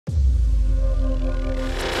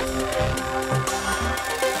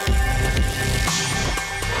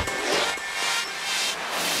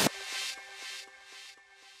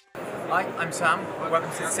Hi, I'm Sam.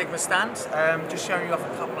 Welcome to the Sigma stand. Just showing you off a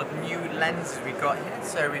couple of new lenses we've got here.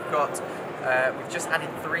 So we've just added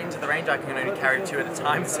 3 into the range. I can only carry 2 at a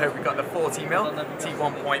time. So we've got the 105mm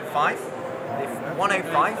T1.5, the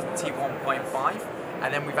 105 T1.5,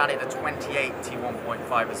 and then we've added a 28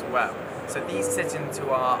 T1.5 as well. So these sit into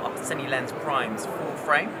our Cine lens primes full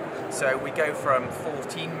frame. So we go from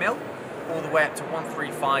 14mm all the way up to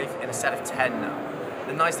 135 in a set of 10 now.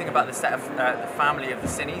 The nice thing about the set of the family of the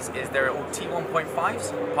Cines is they're all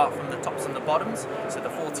T1.5s, apart from the tops and the bottoms. So the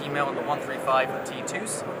 14mm and the 135 are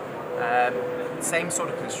T2s. Same sort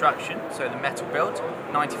of construction, so the metal build,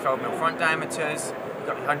 95mm front diameters. We've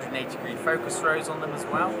got 180-degree focus throws on them as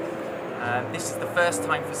well. This is the first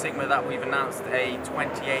time for Sigma that we've announced a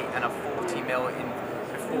 28 and a 40mm in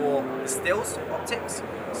before the stills optics.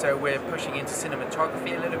 So we're pushing into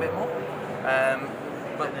cinematography a little bit more.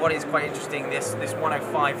 But what is quite interesting, this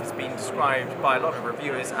 105 has been described by a lot of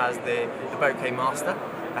reviewers as the bokeh master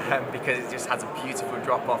because it just has a beautiful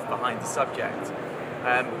drop-off behind the subject.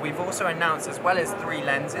 We've also announced, as well as 3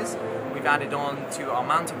 lenses, we've added on to our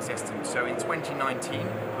mounting system. So in 2019,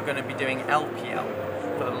 we're going to be doing LPL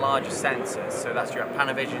for the larger sensors. So that's your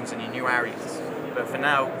Panavisions and your new Aries. But for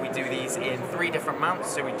now, we do these in 3 different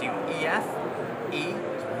mounts. So we do EF, E,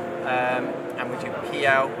 and we do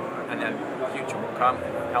PL, and then future will come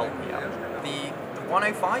LPL. The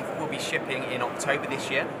 105 will be shipping in October this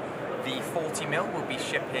year. The 40mm will be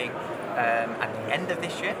shipping at the end of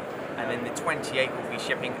this year, and then the 28 will be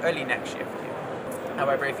shipping early next year for you.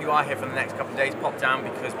 However, if you are here for the next couple of days, pop down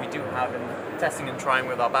because we do have testing and trying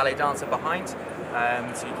with our ballet dancer behind,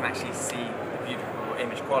 so you can actually see the beautiful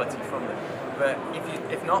image quality from them. But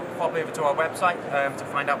if not, pop over to our website to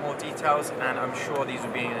find out more details, and I'm sure these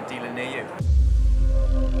will be in a dealer near you.